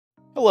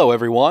Hello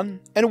everyone,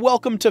 and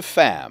welcome to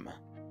FAM.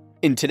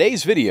 In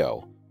today's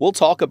video, we'll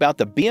talk about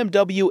the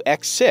BMW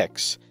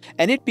X6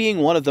 and it being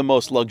one of the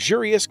most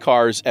luxurious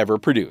cars ever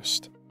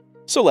produced.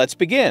 So let's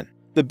begin.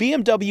 The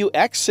BMW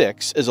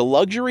X6 is a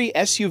luxury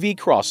SUV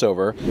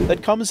crossover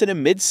that comes in a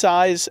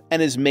mid-size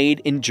and is made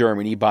in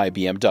Germany by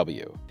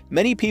BMW.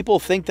 Many people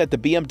think that the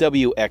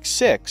BMW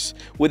X6,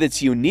 with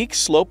its unique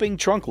sloping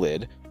trunk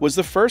lid, was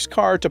the first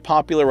car to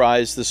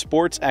popularize the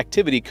sports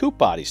activity coupe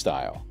body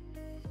style.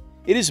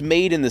 It is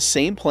made in the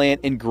same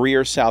plant in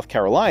Greer, South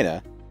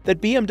Carolina,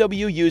 that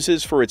BMW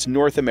uses for its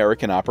North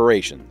American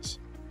operations.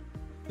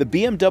 The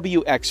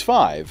BMW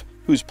X5,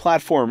 whose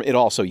platform it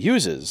also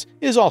uses,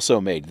 is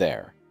also made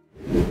there.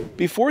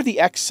 Before the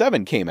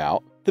X7 came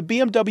out, the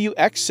BMW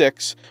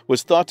X6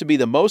 was thought to be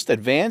the most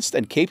advanced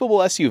and capable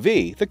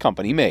SUV the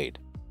company made.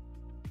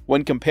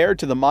 When compared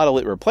to the model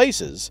it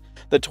replaces,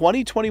 the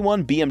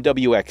 2021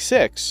 BMW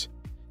X6,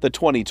 the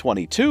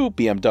 2022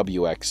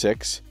 BMW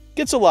X6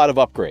 gets a lot of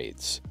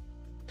upgrades.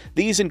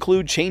 These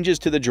include changes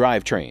to the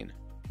drivetrain,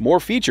 more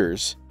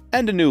features,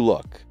 and a new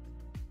look.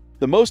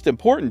 The most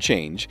important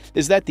change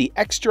is that the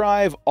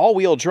xDrive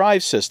all-wheel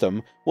drive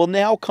system will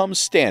now come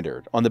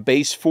standard on the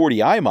base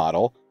 40i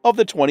model of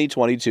the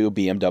 2022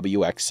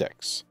 BMW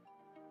X6.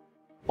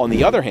 On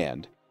the other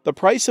hand, the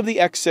price of the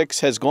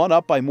X6 has gone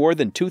up by more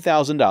than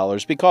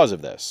 $2,000 because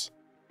of this.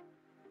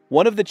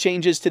 One of the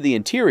changes to the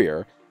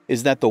interior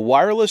is that the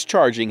wireless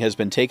charging has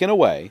been taken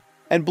away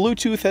and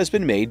Bluetooth has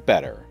been made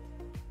better.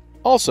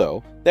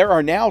 Also, there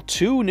are now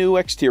two new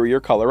exterior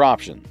color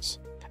options,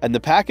 and the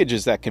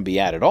packages that can be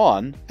added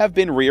on have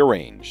been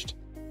rearranged.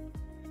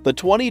 The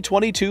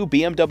 2022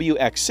 BMW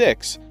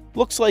X6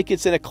 looks like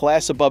it's in a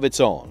class above its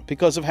own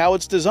because of how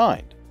it's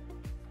designed.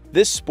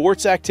 This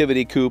sports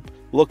activity coupe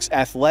looks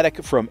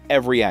athletic from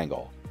every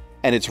angle,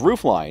 and its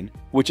roofline,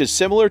 which is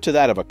similar to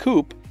that of a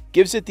coupe,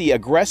 gives it the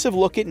aggressive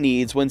look it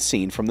needs when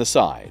seen from the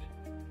side.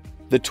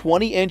 The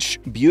 20-inch,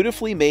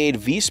 beautifully made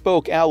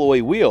V-spoke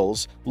alloy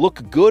wheels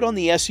look good on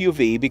the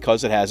SUV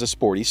because it has a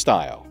sporty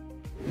style.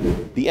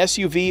 The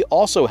SUV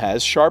also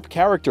has sharp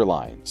character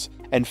lines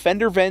and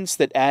fender vents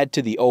that add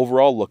to the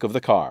overall look of the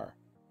car.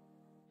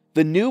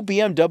 The new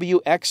BMW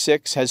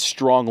X6 has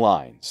strong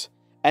lines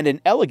and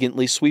an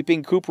elegantly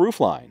sweeping coupe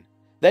roofline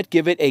that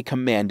give it a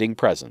commanding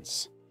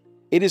presence.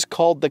 It is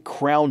called the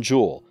crown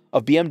jewel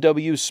of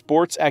BMW's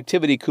sports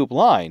activity coupe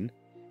line,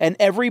 and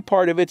every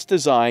part of its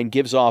design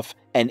gives off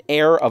an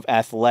air of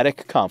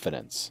athletic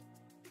confidence.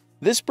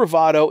 This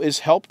bravado is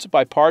helped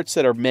by parts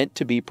that are meant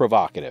to be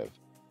provocative,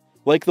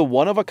 like the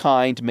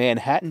one-of-a-kind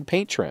Manhattan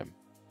paint trim,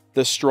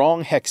 the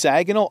strong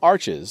hexagonal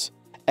arches,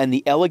 and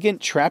the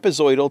elegant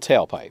trapezoidal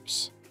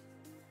tailpipes.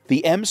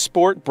 The M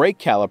Sport brake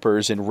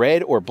calipers in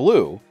red or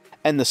blue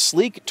and the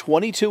sleek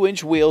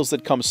 22-inch wheels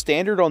that come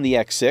standard on the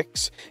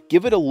X6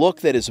 give it a look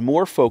that is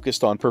more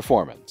focused on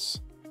performance.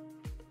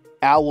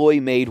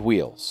 Alloy-made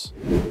wheels.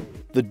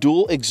 The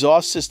dual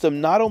exhaust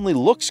system not only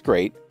looks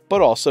great, but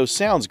also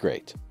sounds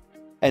great.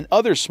 And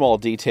other small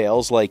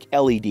details like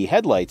LED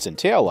headlights and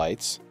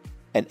taillights,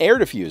 an air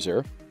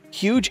diffuser,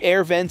 huge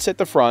air vents at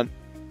the front,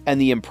 and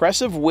the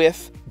impressive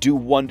width do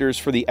wonders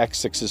for the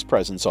X6's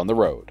presence on the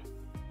road.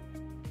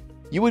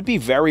 You would be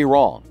very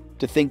wrong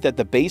to think that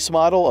the base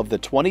model of the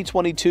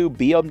 2022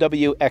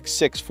 BMW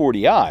X6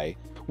 40i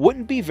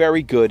wouldn't be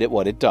very good at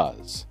what it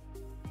does.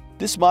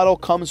 This model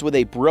comes with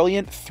a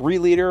brilliant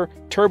 3-liter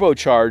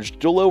turbocharged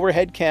dual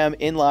overhead cam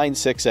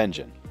inline-6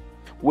 engine,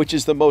 which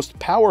is the most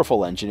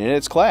powerful engine in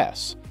its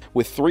class,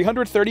 with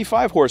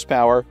 335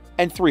 horsepower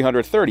and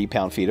 330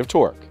 pound-feet of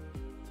torque.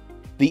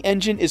 The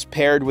engine is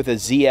paired with a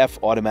ZF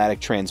automatic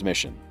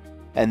transmission,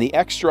 and the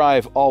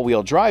xDrive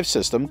all-wheel drive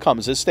system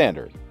comes as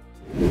standard.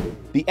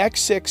 The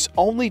X6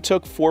 only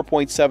took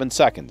 4.7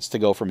 seconds to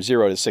go from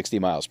 0 to 60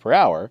 miles per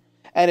hour,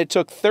 and it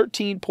took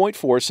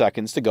 13.4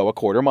 seconds to go a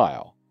quarter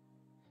mile.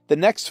 The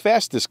next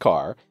fastest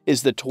car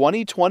is the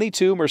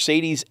 2022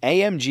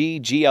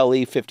 Mercedes-AMG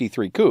GLE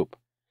 53 Coupe,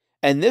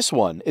 and this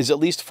one is at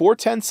least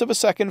 0.4 of a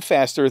second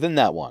faster than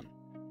that one.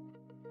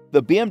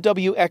 The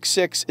BMW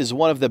X6 is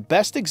one of the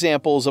best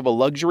examples of a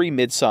luxury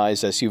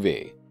midsize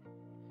SUV.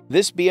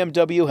 This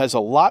BMW has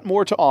a lot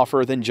more to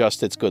offer than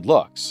just its good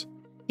looks,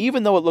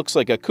 even though it looks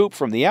like a coupe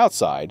from the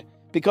outside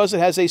because it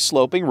has a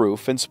sloping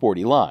roof and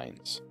sporty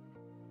lines.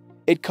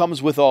 It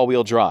comes with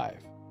all-wheel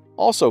drive,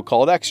 also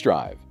called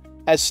xDrive,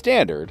 as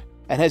standard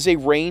and has a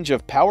range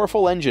of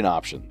powerful engine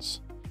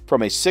options,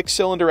 from a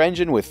 6-cylinder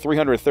engine with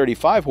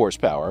 335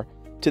 horsepower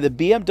to the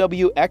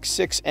BMW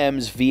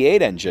X6M's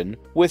V8 engine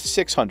with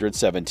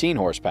 617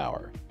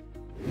 horsepower.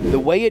 The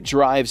way it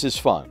drives is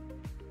fun,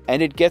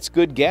 and it gets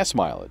good gas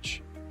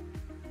mileage.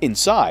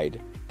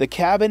 Inside, the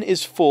cabin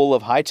is full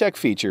of high-tech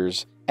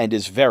features and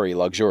is very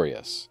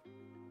luxurious.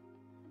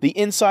 The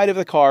inside of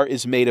the car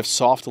is made of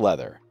soft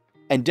leather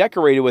and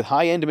decorated with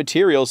high-end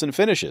materials and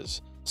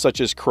finishes,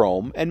 such as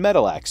chrome and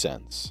metal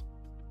accents.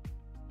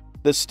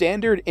 The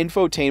standard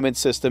infotainment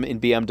system in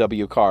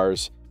BMW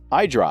cars,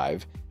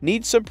 iDrive,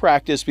 needs some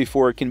practice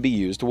before it can be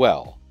used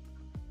well.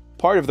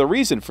 Part of the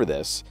reason for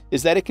this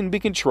is that it can be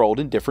controlled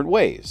in different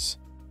ways.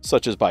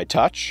 such as by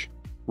touch,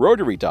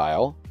 rotary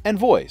dial, and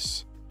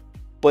voice.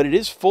 But it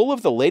is full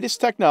of the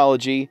latest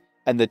technology,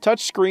 and the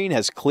touchscreen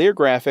has clear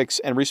graphics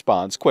and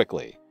responds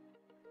quickly.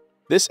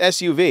 This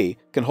SUV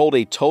can hold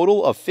a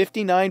total of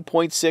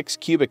 59.6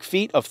 cubic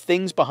feet of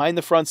things behind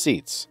the front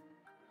seats,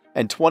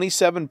 and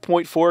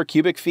 27.4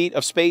 cubic feet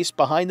of space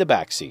behind the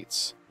back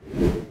seats.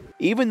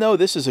 Even though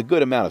this is a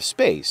good amount of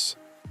space,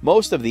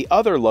 most of the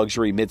other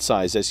luxury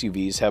midsize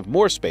SUVs have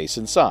more space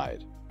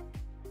inside.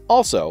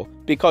 Also,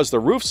 because the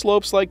roof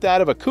slopes like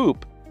that of a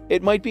coupe,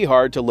 it might be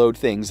hard to load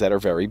things that are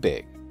very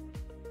big.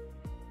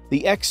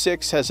 The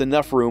X6 has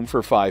enough room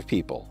for 5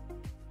 people.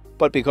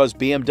 But because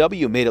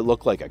BMW made it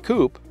look like a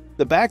coupe,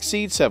 the back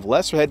seats have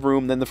less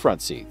headroom than the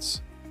front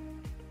seats.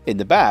 In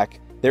the back,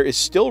 there is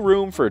still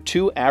room for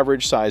 2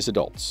 average-sized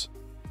adults.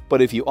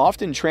 But if you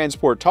often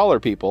transport taller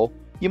people,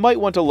 you might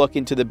want to look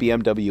into the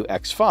BMW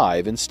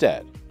X5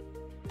 instead.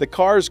 The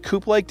car's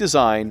coupe-like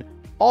design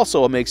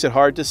also makes it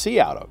hard to see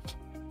out of.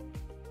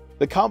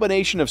 The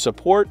combination of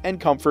support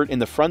and comfort in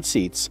the front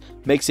seats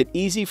makes it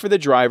easy for the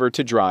driver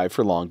to drive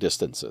for long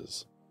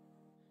distances.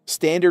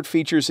 Standard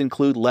features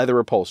include leather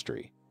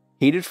upholstery,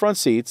 heated front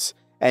seats,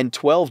 and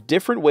 12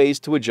 different ways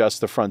to adjust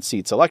the front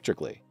seats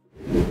electrically.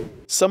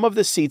 Some of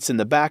the seats in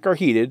the back are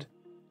heated,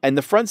 and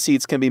the front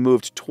seats can be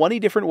moved 20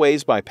 different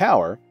ways by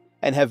power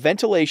and have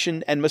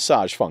ventilation and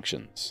massage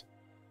functions.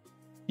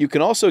 You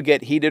can also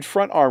get heated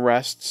front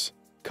armrests,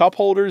 cup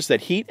holders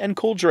that heat and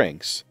cool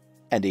drinks,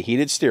 and a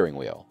heated steering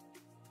wheel.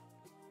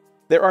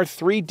 There are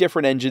 3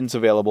 different engines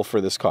available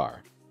for this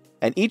car,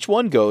 and each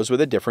one goes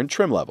with a different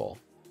trim level.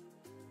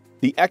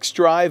 The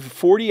xDrive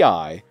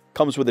 40i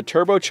comes with a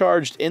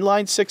turbocharged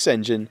inline-6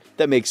 engine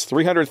that makes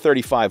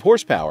 335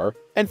 horsepower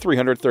and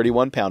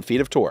 331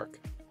 pound-feet of torque.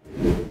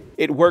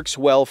 It works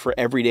well for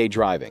everyday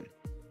driving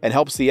and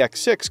helps the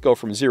X6 go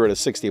from 0 to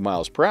 60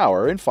 miles per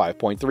hour in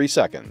 5.3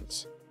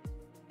 seconds.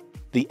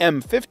 The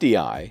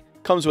M50i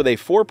comes with a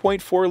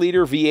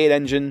 4.4-liter V8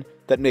 engine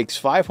that makes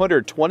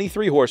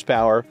 523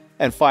 horsepower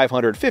and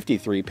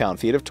 553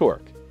 pound-feet of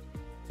torque.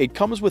 It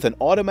comes with an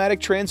automatic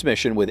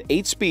transmission with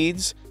 8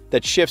 speeds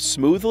that shifts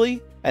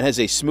smoothly and has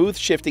a smooth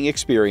shifting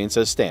experience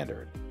as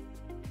standard.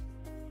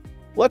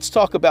 Let's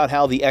talk about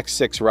how the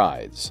X6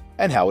 rides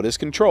and how it is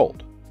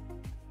controlled.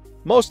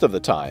 Most of the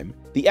time,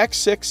 the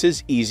X6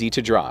 is easy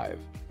to drive.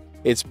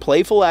 Its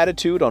playful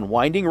attitude on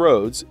winding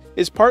roads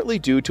is partly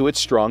due to its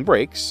strong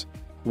brakes,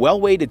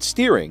 well-weighted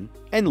steering,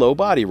 and low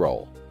body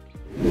roll.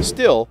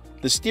 Still,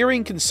 the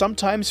steering can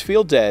sometimes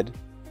feel dead,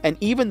 and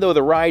even though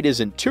the ride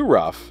isn't too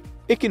rough,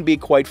 it can be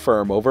quite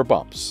firm over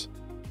bumps.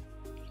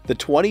 The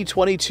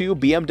 2022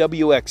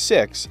 BMW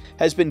X6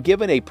 has been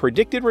given a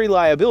predicted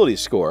reliability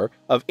score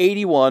of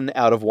 81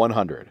 out of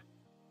 100.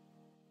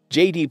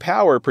 J.D.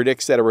 Power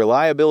predicts that a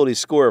reliability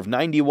score of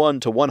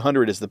 91 to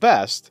 100 is the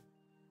best,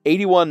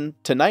 81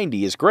 to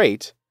 90 is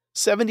great,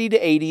 70 to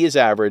 80 is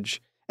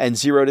average, and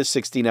 0 to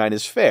 69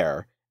 is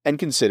fair and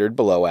considered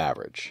below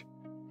average.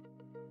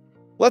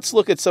 Let's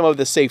look at some of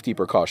the safety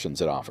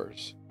precautions it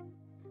offers.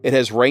 It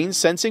has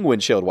rain-sensing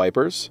windshield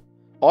wipers,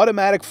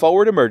 automatic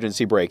forward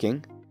emergency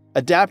braking,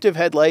 adaptive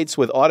headlights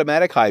with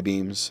automatic high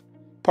beams,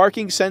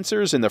 parking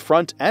sensors in the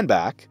front and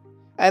back,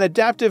 and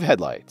adaptive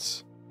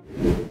headlights.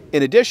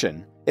 In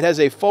addition, it has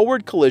a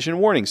forward collision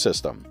warning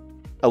system,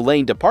 a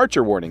lane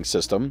departure warning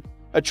system,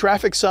 a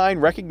traffic sign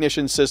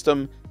recognition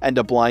system, and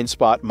a blind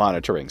spot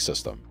monitoring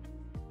system.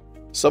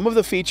 Some of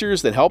the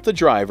features that help the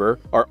driver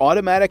are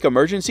automatic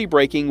emergency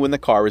braking when the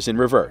car is in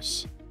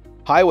reverse,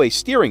 highway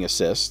steering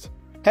assist,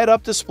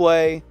 head-up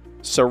display,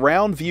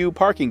 surround view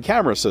parking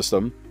camera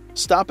system,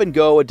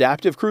 stop-and-go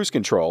adaptive cruise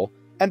control,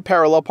 and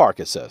parallel park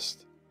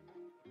assist.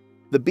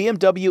 The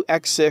BMW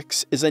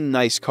X6 is a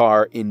nice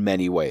car in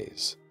many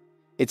ways.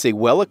 It's a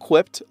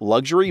well-equipped,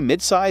 luxury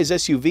midsize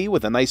SUV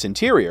with a nice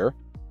interior,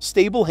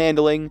 stable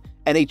handling,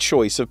 and a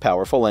choice of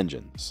powerful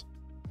engines.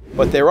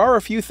 But there are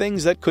a few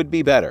things that could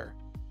be better.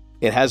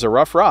 It has a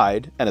rough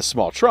ride and a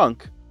small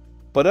trunk,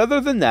 but other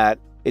than that,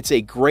 it's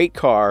a great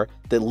car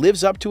that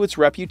lives up to its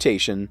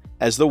reputation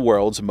as the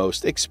world's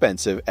most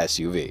expensive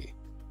SUV.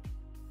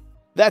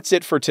 That's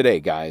it for today,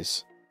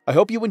 guys. I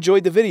hope you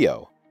enjoyed the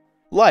video.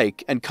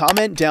 Like and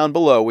comment down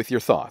below with your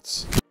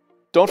thoughts.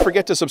 Don't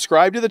forget to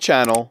subscribe to the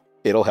channel,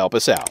 it'll help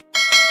us out.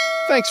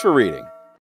 Thanks for reading.